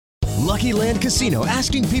Lucky Land Casino,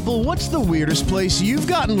 asking people, what's the weirdest place you've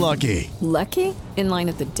gotten lucky? Lucky? In line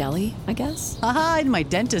at the deli, I guess? Aha, in my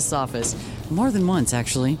dentist's office. More than once,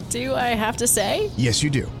 actually. Do I have to say? Yes, you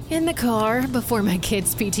do. In the car before my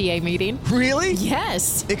kids' PTA meeting. Really?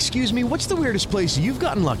 Yes. Excuse me, what's the weirdest place you've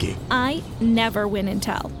gotten lucky? I never win and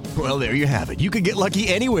tell. Well, there you have it. You can get lucky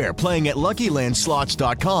anywhere, playing at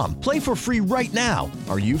LuckyLandSlots.com. Play for free right now.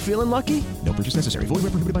 Are you feeling lucky? No purchase necessary. Void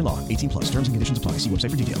where prohibited by law. 18 plus. Terms and conditions apply. See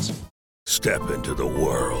website for details. Step into the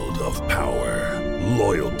world of power,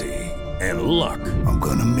 loyalty, and luck. I'm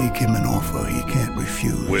gonna make him an offer he can't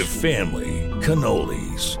refuse. With family,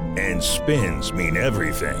 cannolis, and spins mean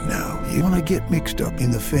everything. Now, you wanna get mixed up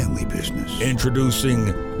in the family business. Introducing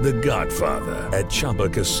The Godfather at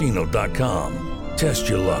ChumbaCasino.com. Test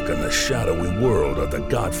your luck in the shadowy world of The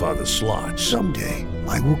Godfather slot. Someday,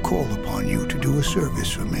 I will call upon you to do a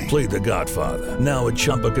service for me. Play The Godfather, now at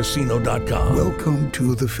ChumbaCasino.com. Welcome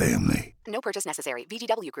to the family. No purchase necessary.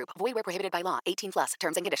 VGW Group. Void where prohibited by law. 18 plus.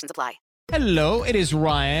 Terms and conditions apply. Hello, it is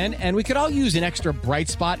Ryan, and we could all use an extra bright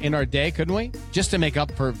spot in our day, couldn't we? Just to make up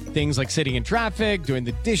for things like sitting in traffic, doing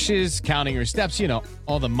the dishes, counting your steps, you know,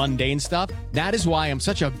 all the mundane stuff. That is why I'm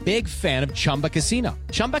such a big fan of Chumba Casino.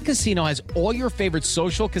 Chumba Casino has all your favorite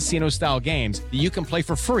social casino-style games that you can play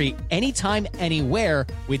for free anytime, anywhere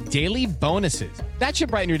with daily bonuses. That should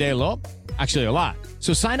brighten your day a little. Actually, a lot.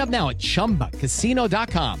 So sign up now at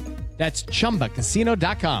ChumbaCasino.com. That's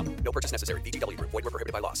ChumbaCasino.com. No purchase necessary. VGW Group. Void where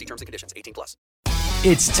prohibited by law. See terms and conditions. 18 plus.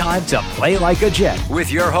 It's time to Play Like a Jet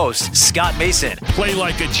with your host, Scott Mason. Play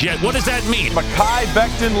like a Jet. What does that mean? Mekhi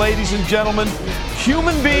Becton, ladies and gentlemen.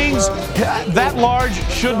 Human beings that large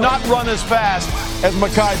should not run as fast as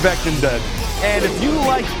Mekhi Becton did. And if you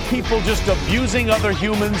like people just abusing other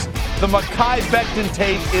humans, the Mekhi Becton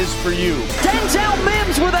tape is for you. Denzel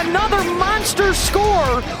Mims with another monster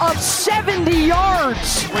score of 70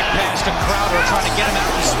 yards. Quick pass to Crowder trying to get him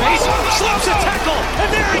out of space. Slips a tackle,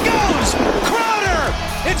 and there he goes! Crowder!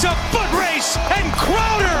 It's a foot race, and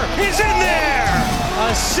Crowder is in there!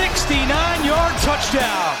 A 69-yard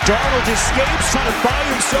touchdown. Darnold escapes, trying to buy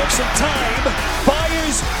himself some time.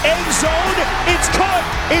 Fires, end zone, it's caught!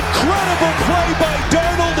 Incredible play by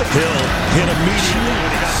Darnold. Hill hit immediately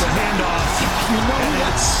when he got the handoff. You know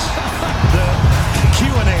that's the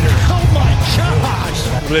Q-inator. Oh my gosh!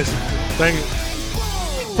 Listen, thank you.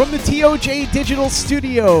 From the TOJ Digital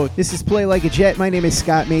Studio, this is Play Like a Jet. My name is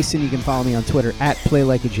Scott Mason. You can follow me on Twitter at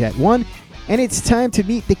PlayLikeAJet1. And it's time to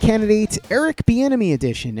meet the candidates, Eric Bieniemy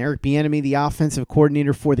edition. Eric Bieniemy, the offensive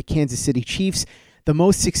coordinator for the Kansas City Chiefs, the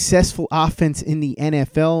most successful offense in the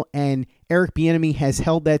NFL, and Eric Bieniemy has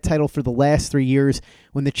held that title for the last 3 years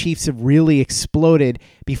when the Chiefs have really exploded.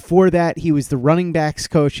 Before that, he was the running backs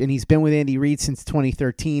coach, and he's been with Andy Reid since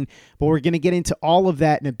 2013. But we're going to get into all of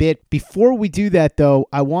that in a bit. Before we do that, though,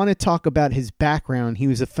 I want to talk about his background. He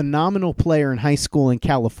was a phenomenal player in high school in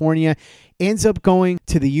California. Ends up going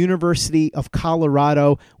to the University of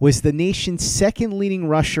Colorado, was the nation's second leading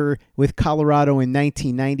rusher with Colorado in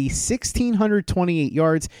 1990, 1,628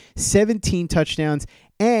 yards, 17 touchdowns,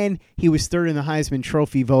 and he was third in the Heisman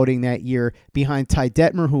Trophy voting that year behind Ty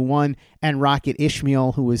Detmer, who won, and Rocket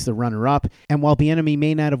Ishmael, who was the runner-up. And while Bieniemy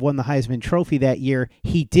may not have won the Heisman Trophy that year,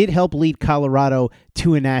 he did help lead Colorado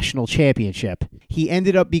to a national championship. He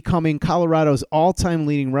ended up becoming Colorado's all-time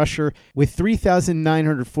leading rusher with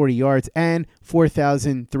 3,940 yards and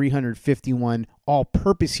 4,351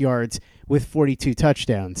 all-purpose yards with 42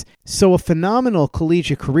 touchdowns. So a phenomenal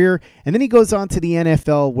collegiate career. And then he goes on to the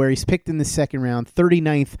NFL, where he's picked in the second round,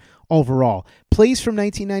 39th overall. Plays from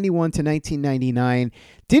 1991 to 1999.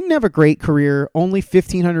 Didn't have a great career, only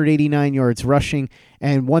 1,589 yards rushing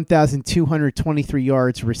and 1,223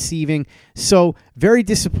 yards receiving. So very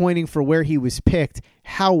disappointing for where he was picked.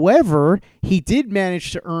 However, he did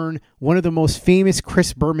manage to earn one of the most famous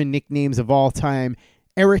Chris Berman nicknames of all time,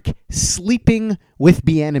 Eric Sleeping with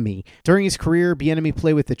Bieniemy. During his career, Bieniemy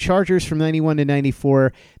played with the Chargers from 91 to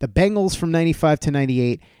 94, the Bengals from 95 to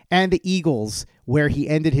 98, and the Eagles, where he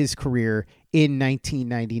ended his career in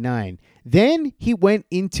 1999. Then he went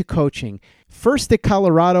into coaching. First at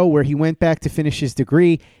Colorado, where he went back to finish his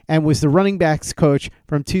degree and was the running backs coach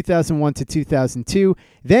from 2001 to 2002.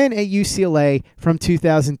 Then at UCLA from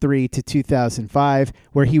 2003 to 2005,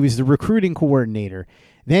 where he was the recruiting coordinator.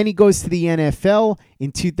 Then he goes to the NFL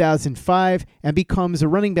in 2005 and becomes a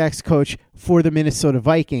running backs coach for the Minnesota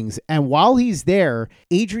Vikings. And while he's there,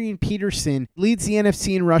 Adrian Peterson leads the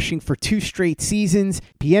NFC in rushing for 2 straight seasons.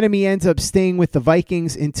 Bieniemy ends up staying with the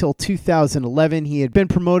Vikings until 2011. He had been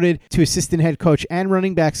promoted to assistant head coach and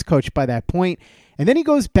running backs coach by that point. And then he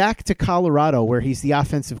goes back to Colorado, where he's the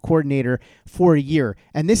offensive coordinator for a year.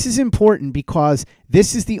 And this is important because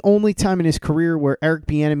this is the only time in his career where Eric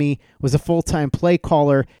Bieniemy was a full-time play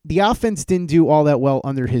caller. The offense didn't do all that well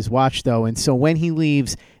under his watch, though. And so when he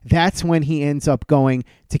leaves, that's when he ends up going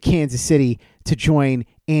to Kansas City to join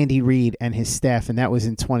Andy Reid and his staff, and that was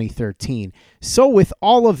in 2013. So with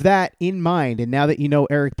all of that in mind, and now that you know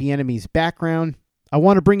Eric Bieniemy's background, I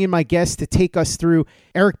want to bring in my guest to take us through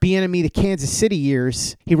Eric Bieniemy, the Kansas City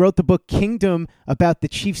years. He wrote the book Kingdom about the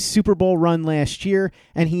Chiefs' Super Bowl run last year,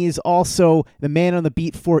 and he is also the man on the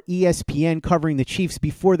beat for ESPN covering the Chiefs.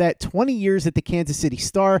 Before that, 20 years at the Kansas City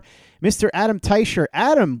Star. Mr. Adam Teicher.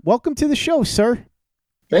 Adam, welcome to the show, sir.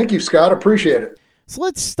 Thank you, Scott. Appreciate it. So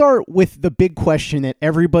let's start with the big question that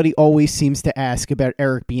everybody always seems to ask about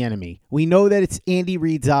Eric Bieniemy. We know that it's Andy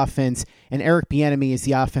Reid's offense, and Eric Bieniemy is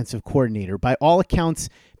the offensive coordinator. By all accounts,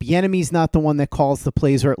 Bieniemy's not the one that calls the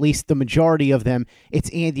plays, or at least the majority of them. It's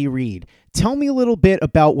Andy Reid. Tell me a little bit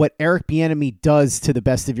about what Eric Bieniemy does, to the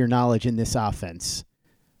best of your knowledge, in this offense.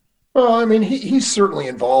 Well, I mean, he's certainly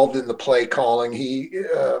involved in the play calling.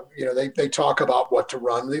 They talk about what to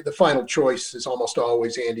run. The final choice is almost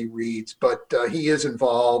always Andy Reid's, but he is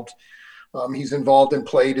involved. He's involved in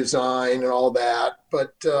play design and all that.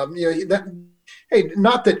 But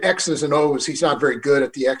not that X's and O's. He's not very good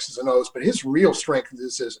at the X's and O's, but his real strength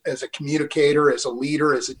is as a communicator, as a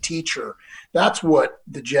leader, as a teacher. That's what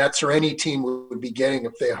the Jets or any team would be getting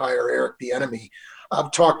if they hire Eric Bieniemy.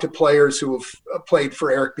 I've talked to players who have played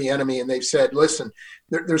for Eric Bieniemy, and they've said, listen,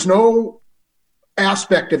 there's no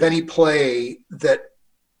aspect of any play that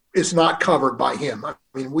is not covered by him. I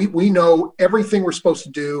mean, we know everything we're supposed to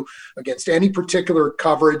do against any particular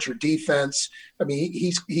coverage or defense. I mean,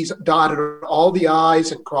 he's dotted all the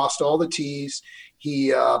I's and crossed all the T's.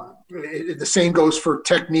 The same goes for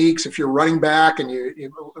techniques. If you're running back and you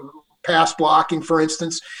pass blocking, for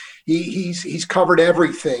instance, He's covered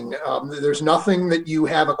everything. There's nothing that you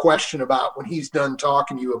have a question about when he's done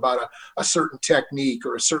talking to you about a certain technique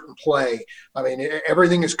or a certain play. I mean,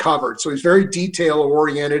 everything is covered. So he's very detail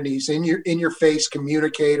oriented. He's in your face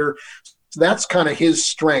communicator. So that's kind of his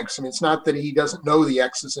strengths. I mean, it's not that he doesn't know the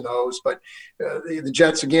X's and O's, but the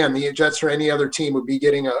Jets or any other team would be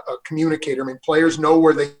getting a communicator. I mean, players know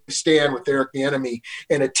where they stand with Eric Bieniemy,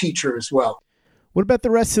 and a teacher as well. What about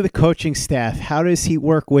the rest of the coaching staff? How does he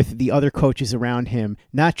work with the other coaches around him?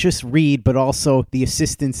 Not just Reid, but also the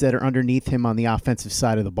assistants that are underneath him on the offensive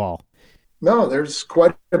side of the ball. No, there's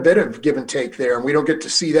quite a bit of give and take there, and we don't get to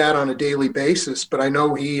see that on a daily basis. But I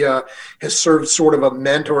know he has served sort of a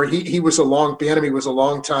mentor. Bieniemy was a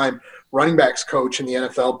long-time running backs coach in the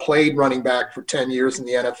NFL, played running back for 10 years in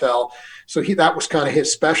the NFL. So that was kind of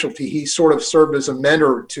his specialty. He sort of served as a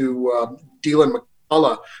mentor to Dylan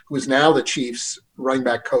McCullough, who is now the Chiefs running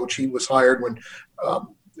back coach. He was hired when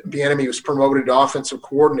Bieniemy was promoted to offensive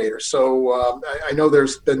coordinator. So I know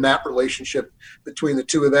there's been that relationship between the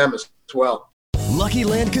two of them as well. Lucky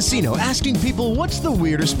Land Casino, asking people, what's the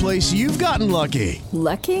weirdest place you've gotten lucky?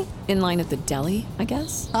 Lucky? In line at the deli, I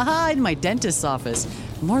guess? Aha, in my dentist's office.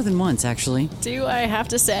 More than once, actually. Do I have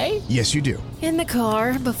to say? Yes, you do. In the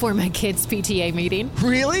car before my kids' PTA meeting.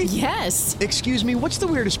 Really? Yes. Excuse me, what's the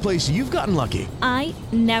weirdest place you've gotten lucky? I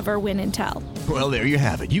never win and tell. Well, there you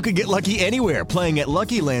have it. You can get lucky anywhere, playing at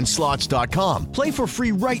LuckyLandSlots.com. Play for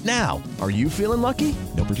free right now. Are you feeling lucky?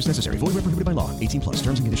 No purchase necessary. Void where prohibited by law. 18+.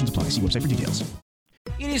 Terms and conditions apply. See website for details.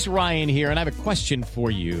 It is Ryan here, and I have a question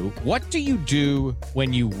for you. What do you do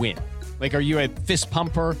when you win? Like, are you a fist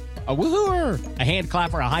pumper, a woohooer, a hand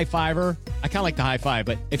clapper, a high fiver? I kind of like the high five,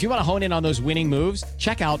 but if you want to hone in on those winning moves,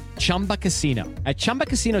 check out Chumba Casino. At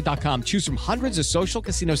ChumbaCasino.com, choose from hundreds of social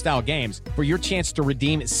casino-style games for your chance to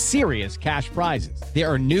redeem serious cash prizes. There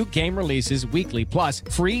are new game releases weekly, plus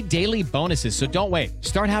free daily bonuses. So don't wait.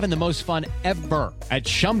 Start having the most fun ever at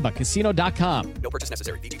ChumbaCasino.com. No purchase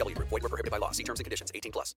necessary. VGW. Void where prohibited by law. See terms and conditions.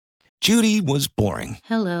 18+. Judy was boring.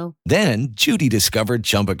 Hello. Then Judy discovered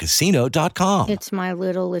ChumbaCasino.com. It's my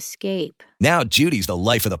little escape. Now Judy's the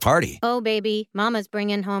life of the party. Oh, baby, mama's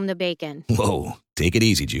bringing home the bacon. Whoa, take it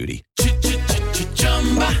easy, Judy.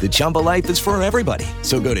 The Chumba life is for everybody.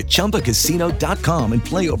 So go to ChumbaCasino.com and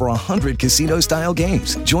play over 100 casino-style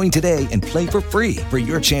games. Join today and play for free for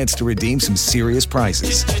your chance to redeem some serious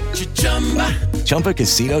prizes.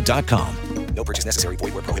 ChumbaCasino.com. No purchase necessary.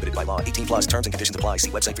 Void where prohibited by law. 18+. Terms and conditions apply.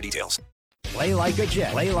 See website for details. Play like a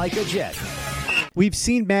Jet. Play like a Jet. We've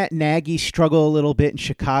seen Matt Nagy struggle a little bit in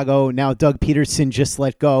Chicago. Now Doug Peterson just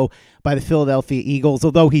let go by the Philadelphia Eagles,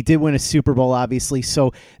 although he did win a Super Bowl, obviously.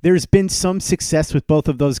 So there's been some success with both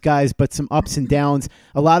of those guys, but some ups and downs.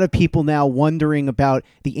 A lot of people now wondering about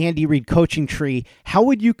the Andy Reid coaching tree. How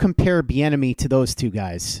would you compare Bieniemy to those two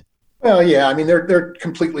guys? Well, yeah, I mean, they're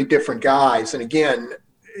completely different guys. And again,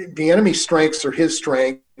 Bieniemy's strengths are his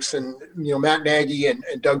strengths, and Matt Nagy and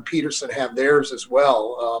Doug Peterson have theirs as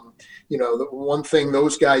well. The one thing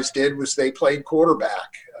those guys did was they played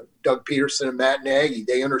quarterback. Doug Peterson and Matt Nagy,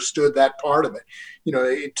 they understood that part of it.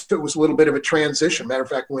 It was a little bit of a transition. Matter of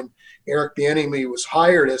fact, when Eric Bieniemy was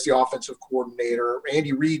hired as the offensive coordinator,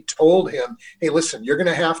 Andy Reid told him, "Hey, listen, you're going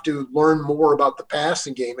to have to learn more about the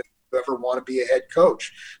passing game if you ever want to be a head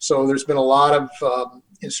coach." So there's been a lot of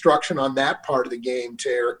instruction on that part of the game to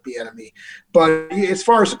Eric Bieniemy. But as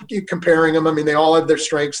far as comparing them, I mean, they all have their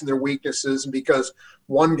strengths and their weaknesses, and because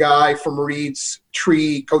one guy from Reid's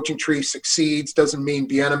coaching tree succeeds doesn't mean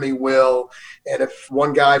Bieniemy will. And if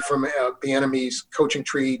one guy from Bieniemy's coaching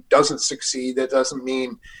tree doesn't succeed, that doesn't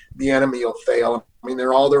mean Bieniemy will fail. I mean,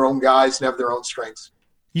 they're all their own guys and have their own strengths.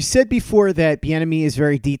 You said before that Bieniemy is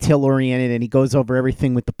very detail-oriented and he goes over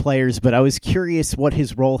everything with the players, but I was curious what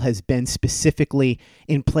his role has been specifically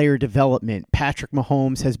in player development. Patrick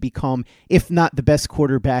Mahomes has become, if not the best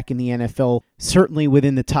quarterback in the NFL, certainly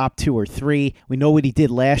within the top 2 or 3. We know what he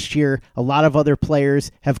did last year. A lot of other players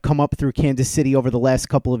have come up through Kansas City over the last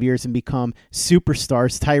couple of years and become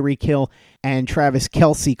superstars. Tyreek Hill and Travis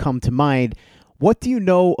Kelce come to mind. What do you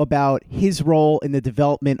know about his role in the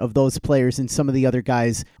development of those players and some of the other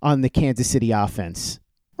guys on the Kansas City offense?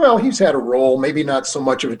 Well, he's had a role, maybe not so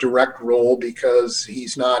much of a direct role because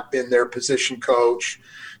he's not been their position coach.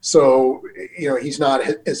 So, he's not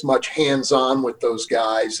as much hands-on with those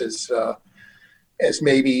guys as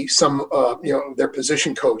maybe some, their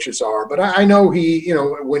position coaches are. But I know he,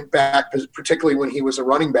 went back, particularly when he was a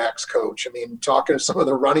running backs coach. I mean, talking to some of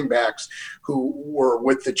the running backs who were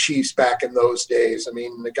with the Chiefs back in those days. I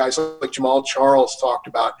mean, the guys like Jamal Charles talked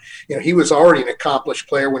about, he was already an accomplished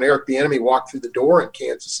player when Eric Bieniemy walked through the door in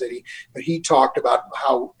Kansas City. But he talked about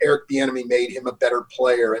how Eric Bieniemy made him a better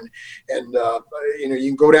player. And you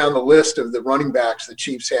can go down the list of the running backs the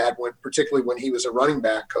Chiefs had, particularly when he was a running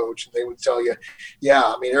back coach, and they would tell you, yeah,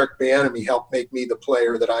 I mean, Eric Bieniemy helped make me the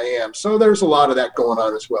player that I am. So there's a lot of that going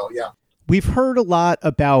on as well, yeah. We've heard a lot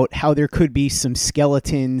about how there could be some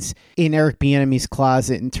skeletons in Eric Bieniemy's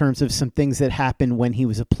closet in terms of some things that happened when he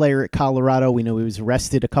was a player at Colorado. We know he was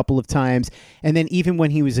arrested a couple of times. And then even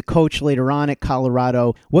when he was a coach later on at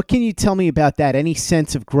Colorado. What can you tell me about that? Any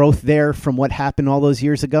sense of growth there from what happened all those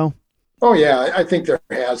years ago? Oh, yeah, I think there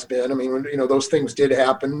has been. I mean, those things did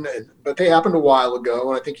happen, but they happened a while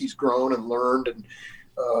ago, and I think he's grown and learned and,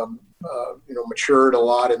 matured a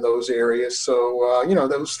lot in those areas. So,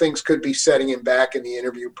 those things could be setting him back in the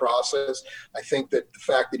interview process. I think that the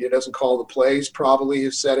fact that he doesn't call the plays probably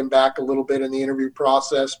has set him back a little bit in the interview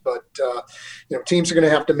process. But, teams are going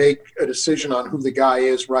to have to make a decision on who the guy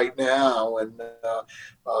is right now. And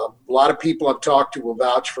a lot of people I've talked to will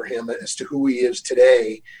vouch for him as to who he is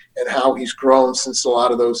today and how he's grown since a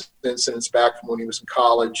lot of those incidents back from when he was in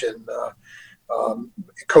college and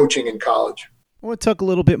coaching in college. I want to talk a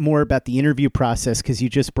little bit more about the interview process because you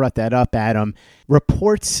just brought that up, Adam.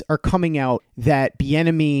 Reports are coming out that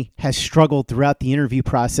Bieniemy has struggled throughout the interview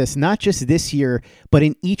process, not just this year, but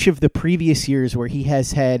in each of the previous years where he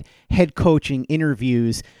has had head coaching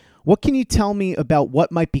interviews. What can you tell me about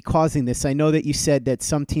what might be causing this? I know that you said that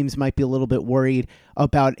some teams might be a little bit worried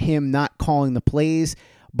about him not calling the plays,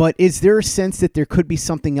 but is there a sense that there could be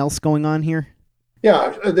something else going on here?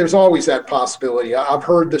 Yeah, there's always that possibility. I've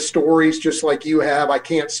heard the stories just like you have. I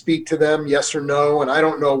can't speak to them, yes or no, and I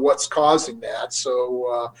don't know what's causing that.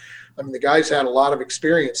 So, the guy's had a lot of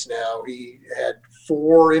experience now. He had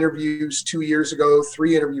 4 interviews 2 years ago,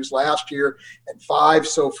 3 interviews last year, and 5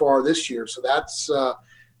 so far this year. So that's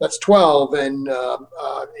 12. And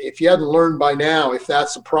if you hadn't learned by now, if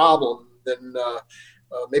that's a problem, then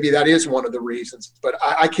maybe that is one of the reasons, but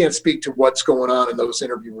I can't speak to what's going on in those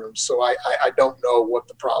interview rooms. So I don't know what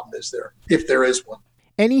the problem is there, if there is one.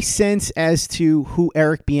 Any sense as to who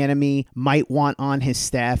Eric Bieniemy might want on his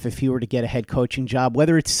staff if he were to get a head coaching job,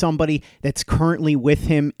 whether it's somebody that's currently with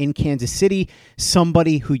him in Kansas City,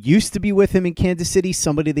 somebody who used to be with him in Kansas City,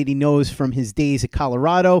 somebody that he knows from his days at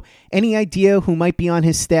Colorado? Any idea who might be on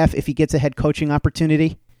his staff if he gets a head coaching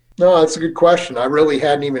opportunity? No, that's a good question. I really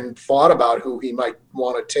hadn't even thought about who he might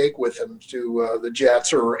want to take with him to the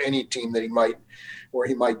Jets or any team that he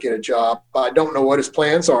might get a job. I don't know what his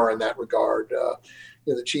plans are in that regard.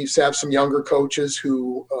 The Chiefs have some younger coaches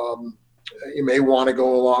who you may want to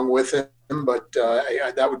go along with him. but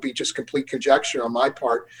that would be just complete conjecture on my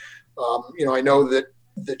part. I know that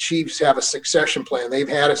the Chiefs have a succession plan. They've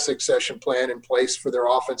had a succession plan in place for their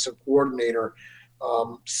offensive coordinator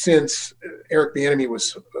since Eric Bieniemy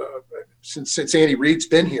was since Andy Reid's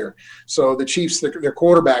been here. So the Chiefs, their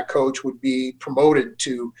quarterback coach, would be promoted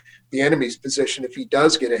to Bieniemy's position if he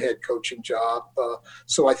does get a head coaching job.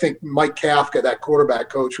 So I think Mike Kafka, that quarterback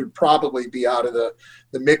coach, would probably be out of the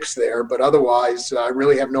mix there. But otherwise, I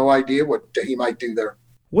really have no idea what he might do there.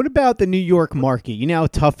 What about the New York market? You know how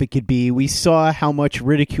tough it could be. We saw how much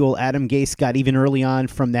ridicule Adam Gase got even early on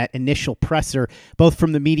from that initial presser, both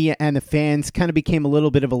from the media and the fans. Kind of became a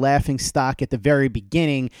little bit of a laughing stock at the very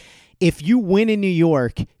beginning. If you win in New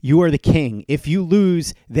York, you are the king. If you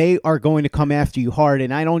lose, they are going to come after you hard.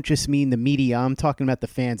 And I don't just mean the media. I'm talking about the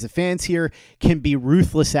fans. The fans here can be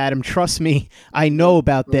ruthless, Adam. Trust me, I know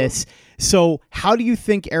about this. So how do you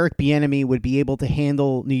think Eric Bieniemy would be able to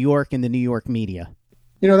handle New York and the New York media?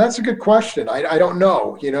 That's a good question. I don't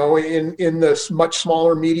know. In this much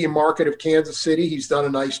smaller media market of Kansas City, he's done a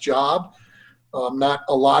nice job. Not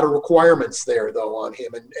a lot of requirements there, though, on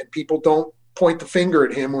him. And people don't point the finger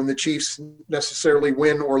at him when the Chiefs necessarily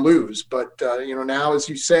win or lose. But, now, as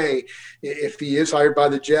you say, if he is hired by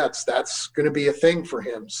the Jets, that's going to be a thing for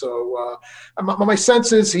him. So my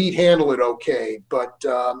sense is he'd handle it okay. But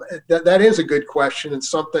that is a good question and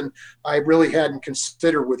something I really hadn't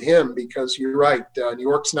considered with him because you're right. New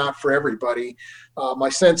York's not for everybody. My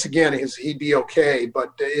sense, again, is he'd be okay. But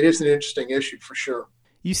it is an interesting issue for sure.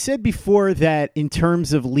 You said before that in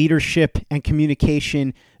terms of leadership and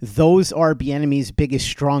communication, those are Bieniemy's biggest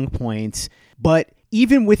strong points. But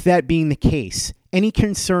even with that being the case, any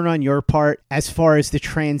concern on your part as far as the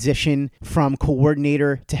transition from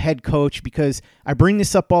coordinator to head coach? Because I bring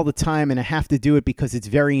this up all the time and I have to do it because it's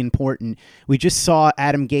very important. We just saw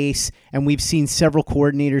Adam Gase and we've seen several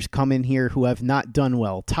coordinators come in here who have not done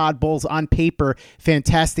well. Todd Bowles, on paper,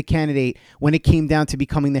 fantastic candidate. When it came down to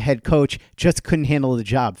becoming the head coach, just couldn't handle the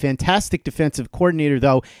job. Fantastic defensive coordinator,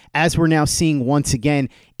 though, as we're now seeing once again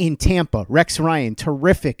in Tampa. Rex Ryan,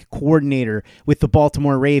 terrific coordinator with the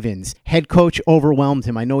Baltimore Ravens. Head coach overwhelmed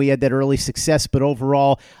him. I know he had that early success, but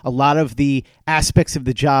overall, a lot of the aspects of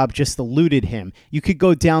the job just eluded him. You could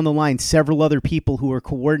go down the line. Several other people who are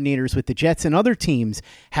coordinators with the Jets and other teams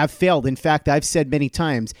have failed. In fact, I've said many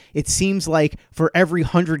times, it seems like for every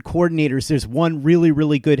 100 coordinators, there's one really,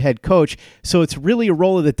 really good head coach. So it's really a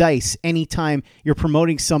roll of the dice anytime you're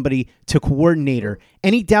promoting somebody to coordinator.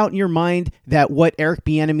 Any doubt in your mind that what Eric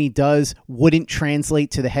Bieniemy does wouldn't translate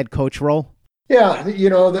to the head coach role? Yeah,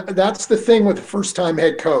 that's the thing with the first-time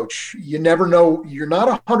head coach. You never know. You're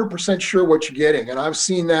not 100% sure what you're getting. And I've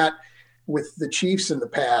seen that with the Chiefs in the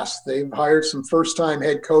past. They've hired some first-time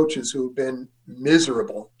head coaches who've been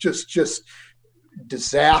miserable, just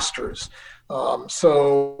disasters.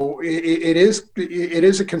 So it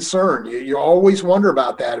is a concern. You always wonder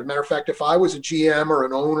about that. As a matter of fact, if I was a GM or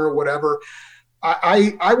an owner or whatever,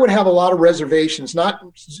 I would have a lot of reservations, not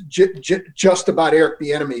just about Eric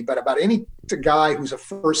Bieniemy, but about any guy who's a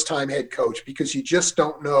first-time head coach, because you just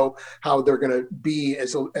don't know how they're going to be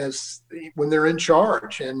as when they're in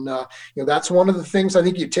charge. And that's one of the things I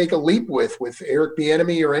think you take a leap with Eric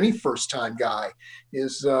Bieniemy or any first-time guy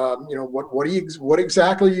is what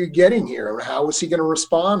exactly are you getting here? How is he going to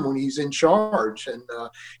respond when he's in charge? And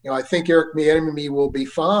I think Eric Bieniemy will be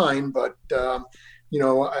fine, but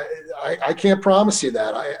I can't promise you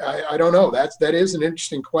that. I don't know. That is an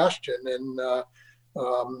interesting question, and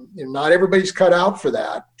not everybody's cut out for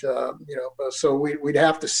that. So we'd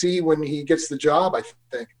have to see when he gets the job, I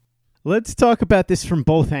think. Let's talk about this from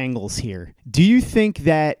both angles here. Do you think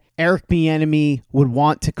that Eric Bieniemy would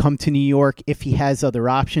want to come to New York if he has other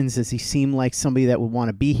options? Does he seem like somebody that would want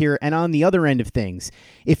to be here? And on the other end of things,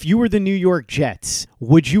 if you were the New York Jets,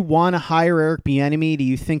 would you want to hire Eric Bieniemy? Do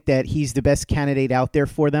you think that he's the best candidate out there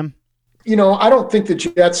for them? I don't think the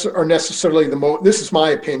Jets are necessarily the most – this is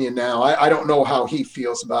my opinion now. I don't know how he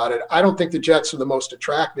feels about it. I don't think the Jets are the most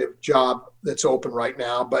attractive job that's open right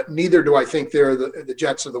now, but neither do I think the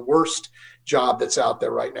Jets are the worst job that's out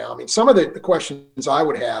there right now. I mean, some of the questions I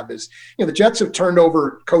would have is, the Jets have turned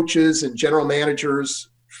over coaches and general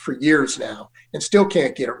managers for years now and still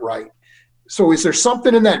can't get it right. So is there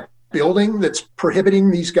something in that building that's prohibiting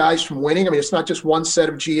these guys from winning? I mean, it's not just one set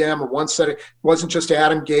of GM or one set of – it wasn't just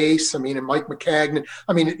Adam Gase. I mean, and Mike McCagnon.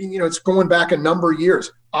 I mean, it's going back a number of years.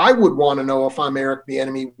 I would want to know, if I'm Eric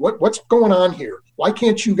Bieniemy, what's going on here? Why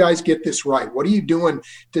can't you guys get this right? What are you doing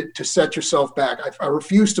to set yourself back? I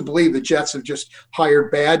refuse to believe the Jets have just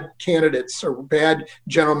hired bad candidates or bad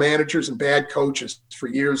general managers and bad coaches for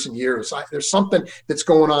years and years. There's something that's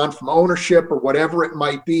going on from ownership or whatever it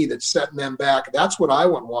might be that's setting them back. That's what I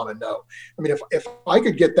would want to know. I mean, if I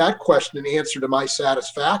could get that question and answer to my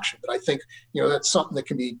satisfaction, that I think, that's something that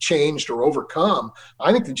can be changed or overcome,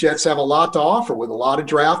 I think the Jets have a lot to offer with a lot of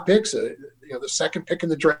draft picks, the second pick in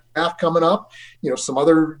the draft coming up, some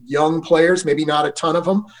other young players, maybe not a ton of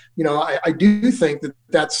them. I do think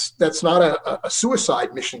that's not a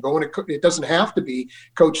suicide mission. It doesn't have to be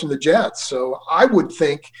coaching the Jets. So I would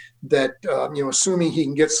think that, assuming he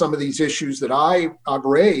can get some of these issues that I've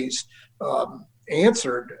raised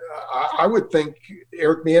answered, I would think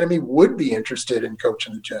Eric Bieniemy would be interested in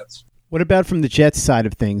coaching the Jets. What about from the Jets side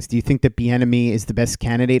of things? Do you think that Bieniemy is the best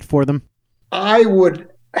candidate for them? I would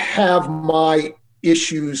have my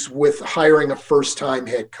issues with hiring a first-time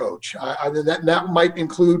head coach. That might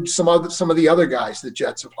include some of the other guys the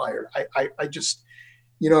Jets have hired. I just,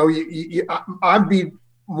 I'd be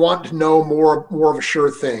wanting to know more of a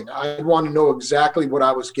sure thing. I want to know exactly what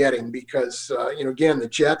I was getting because, again, the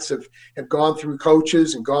Jets have gone through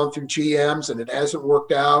coaches and gone through GMs and it hasn't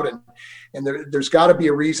worked out. And there's got to be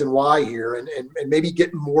a reason why here, and maybe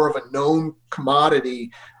getting more of a known commodity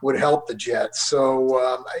would help the Jets.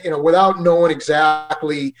 So, without knowing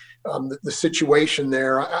exactly the situation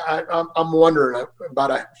there, I'm wondering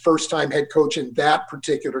about a first-time head coach in that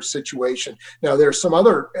particular situation. Now, there's some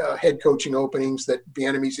other head coaching openings that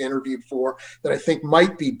Bieniemy's interviewed for that I think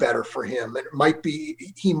might be better for him, and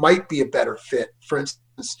he might be a better fit. For instance,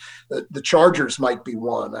 the Chargers might be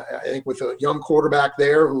one. I think with a young quarterback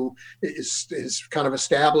there who is kind of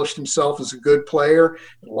established himself as a good player,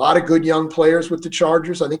 a lot of good young players with the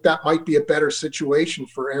Chargers. I think that might be a better situation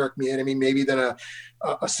for Eric Bieniemy maybe than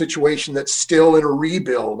a situation that's still in a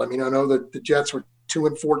rebuild. I mean, I know that the Jets were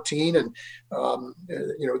 2-14, and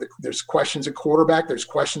there's questions at quarterback. There's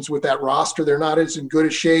questions with that roster. They're not as in good a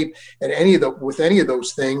shape with any of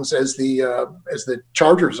those things as the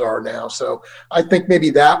Chargers are now. So I think maybe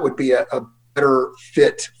that would be a better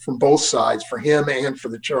fit from both sides for him and for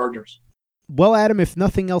the Chargers. Well, Adam, if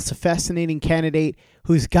nothing else, a fascinating candidate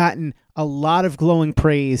who's gotten a lot of glowing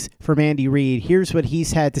praise from Andy Reid. Here's what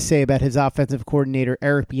he's had to say about his offensive coordinator,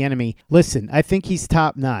 Eric Bieniemy. Listen, I think he's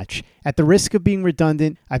top notch. At the risk of being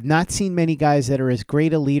redundant, I've not seen many guys that are as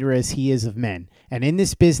great a leader as he is of men. And in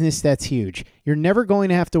this business, that's huge. You're never going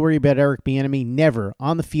to have to worry about Eric Bieniemy, never,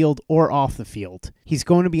 on the field or off the field. He's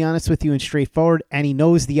going to be honest with you and straightforward, and he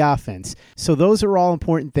knows the offense. So those are all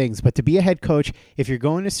important things. But to be a head coach, if you're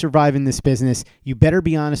going to survive in this business, you better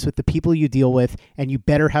be honest with the people you deal with, and you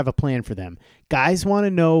better have a plan for them. Guys want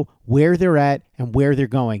to know where they're at and where they're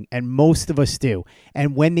going, and most of us do.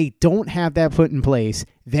 And when they don't have that put in place,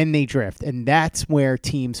 then they drift, and that's where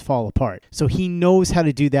teams fall apart. So he knows how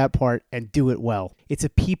to do that part and do it well. It's a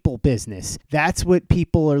people business. That's what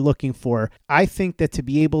people are looking for. I think that to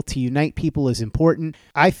be able to unite people is important.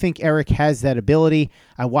 I think Eric has that ability.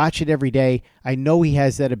 I watch it every day. I know he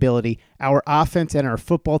has that ability. Our offense and our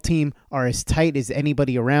football team are as tight as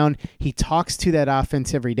anybody around. He talks to that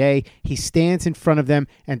offense every day. He stands in front of them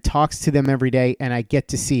and talks to them every day, and I get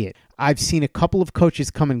to see it. I've seen a couple of coaches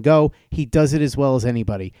come and go. He does it as well as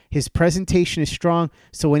anybody. His presentation is strong,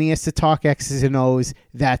 so when he has to talk X's and O's,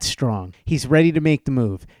 that's strong. He's ready to make the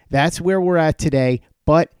move. That's where we're at today,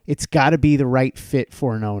 but it's got to be the right fit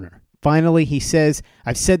for an owner. Finally, he says,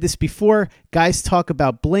 I've said this before, guys talk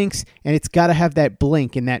about blinks, and it's got to have that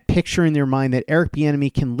blink and that picture in their mind that Eric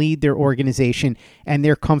Bieniemy can lead their organization, and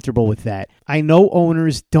they're comfortable with that. I know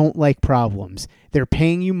owners don't like problems. They're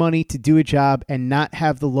paying you money to do a job and not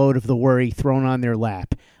have the load of the worry thrown on their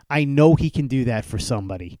lap. I know he can do that for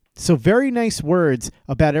somebody. So very nice words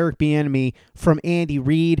about Eric Bieniemy from Andy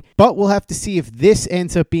Reid, but we'll have to see if this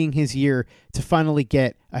ends up being his year to finally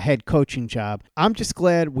get a head coaching job. I'm just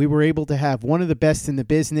glad we were able to have one of the best in the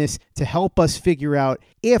business to help us figure out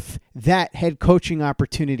if that head coaching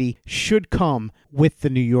opportunity should come with the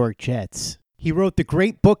New York Jets. He wrote the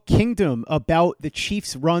great book Kingdom about the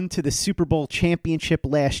Chiefs' run to the Super Bowl championship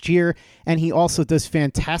last year, and he also does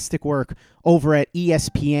fantastic work over at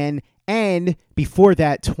ESPN. And before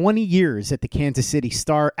that, 20 years at the Kansas City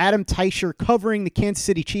Star. Adam Teicher covering the Kansas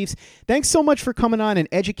City Chiefs. Thanks so much for coming on and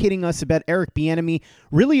educating us about Eric Bieniemy.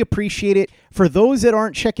 Really appreciate it. For those that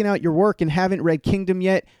aren't checking out your work and haven't read Kingdom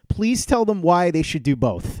yet, please tell them why they should do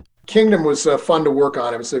both. Kingdom was fun to work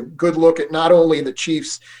on. It was a good look at not only the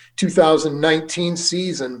Chiefs' 2019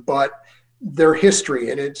 season, but their history.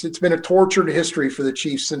 And it's been a tortured history for the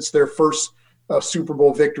Chiefs since their first Super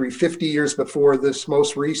Bowl victory 50 years before this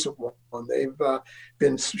most recent one. They've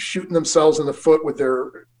been shooting themselves in the foot with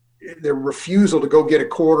their refusal to go get a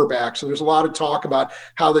quarterback. So there's a lot of talk about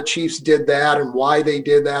how the Chiefs did that and why they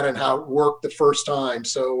did that and how it worked the first time.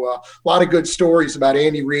 So a lot of good stories about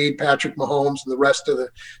Andy Reid, Patrick Mahomes, and the rest of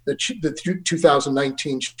the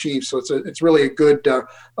 2019 Chiefs. So it's really a good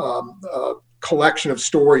collection of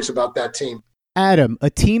stories about that team. Adam, a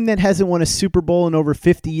team that hasn't won a Super Bowl in over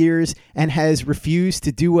 50 years and has refused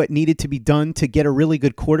to do what needed to be done to get a really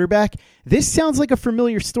good quarterback. This sounds like a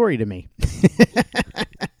familiar story to me.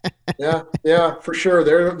 Yeah, for sure.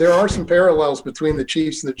 There are some parallels between the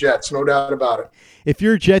Chiefs and the Jets, no doubt about it. If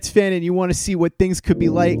you're a Jets fan and you want to see what things could be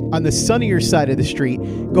like on the sunnier side of the street,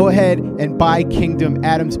 go ahead and buy Kingdom,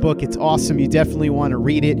 Adam's book. It's awesome. You definitely want to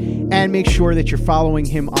read it, and make sure that you're following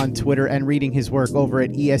him on Twitter and reading his work over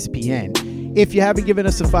at ESPN. If you haven't given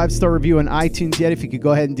us a 5-star review on iTunes yet, if you could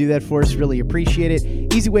go ahead and do that for us, really appreciate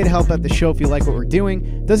it. Easy way to help out the show if you like what we're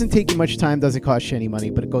doing. Doesn't take you much time, doesn't cost you any money,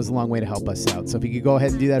 but it goes a long way to help us out. So if you could go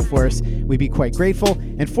ahead and do that for us, we'd be quite grateful.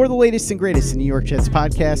 And for the latest and greatest in New York Jets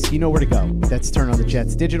podcasts, you know where to go. That's Turn on the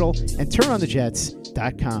Jets Digital and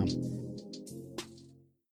turnonthejets.com.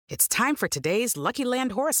 It's time for today's Lucky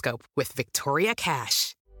Land horoscope with Victoria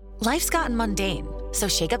Cash. Life's gotten mundane, so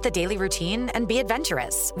shake up the daily routine and be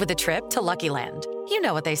adventurous with a trip to Lucky Land. You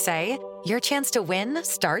know what they say, your chance to win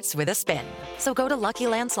starts with a spin. So go to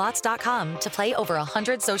LuckyLandSlots.com to play over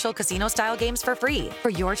 100 social casino-style games for free for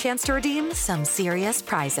your chance to redeem some serious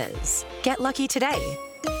prizes. Get lucky today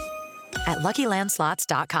at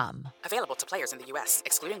LuckyLandSlots.com. Available to players in the U.S.,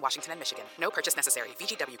 excluding Washington and Michigan. No purchase necessary.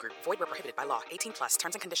 VGW Group. Void where prohibited by law. 18+.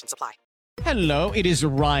 Terms and conditions apply. Hello, it is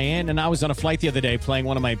Ryan, and I was on a flight the other day playing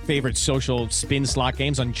one of my favorite social spin slot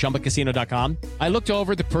games on ChumbaCasino.com. I looked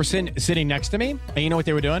over at the person sitting next to me, and you know what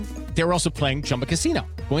they were doing? They were also playing Chumba Casino.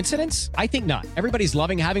 Coincidence? I think not. Everybody's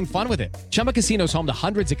loving having fun with it. Chumba Casino is home to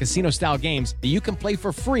hundreds of casino-style games that you can play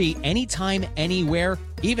for free anytime, anywhere,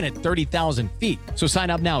 even at 30,000 feet. So sign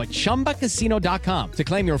up now at ChumbaCasino.com to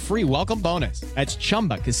claim your free welcome bonus. That's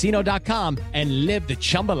ChumbaCasino.com and live the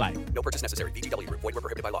Chumba life. No purchase necessary. VGW Group. Void where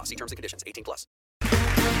prohibited by law. See terms and conditions. 18+.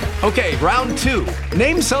 Okay, round two.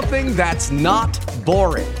 Name something that's not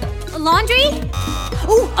boring. A laundry?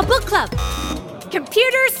 Ooh, a book club.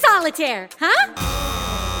 Computer solitaire, huh?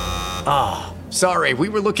 Ah, sorry, we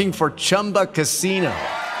were looking for Chumba Casino.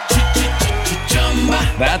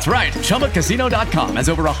 That's right, ChumbaCasino.com has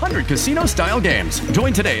over 100 casino-style games.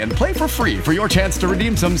 Join today and play for free for your chance to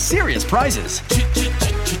redeem some serious prizes.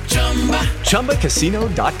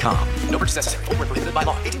 ChumbaCasino.com. No purchase necessary. Void where prohibited by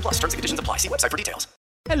law. 18+. Terms and conditions apply. See website for details.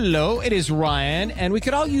 Hello, it is Ryan, and we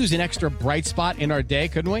could all use an extra bright spot in our day,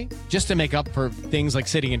 couldn't we? Just to make up for things like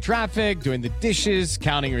sitting in traffic, doing the dishes,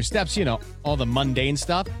 counting your steps, you know, all the mundane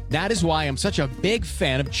stuff. That is why I'm such a big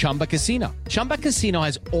fan of Chumba Casino. Chumba Casino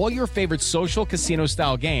has all your favorite social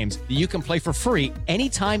casino-style games that you can play for free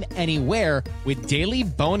anytime, anywhere with daily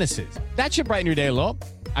bonuses. That should brighten your day a little.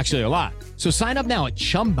 Actually, a lot. So sign up now at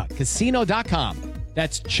ChumbaCasino.com.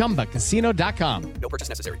 That's ChumbaCasino.com. No purchase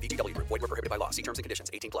necessary. VGW Group. Void where prohibited by law. See terms and conditions.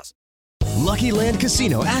 18+. Lucky Land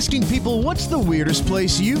Casino, asking people, what's the weirdest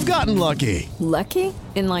place you've gotten lucky? Lucky?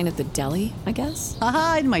 In line at the deli, I guess?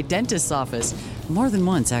 Aha, in my dentist's office. More than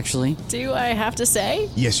once, actually. Do I have to say?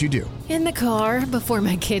 Yes, you do. In the car before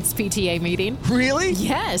my kids' PTA meeting. Really?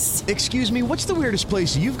 Yes. Excuse me, what's the weirdest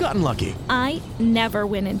place you've gotten lucky? I never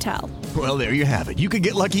win and tell. Well, there you have it. You can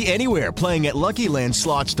get lucky anywhere, playing at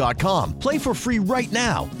LuckyLandSlots.com. Play for free right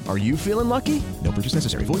now. Are you feeling lucky? No purchase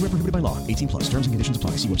necessary. Void where prohibited by law. 18+. Terms and conditions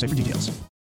apply. See website for details.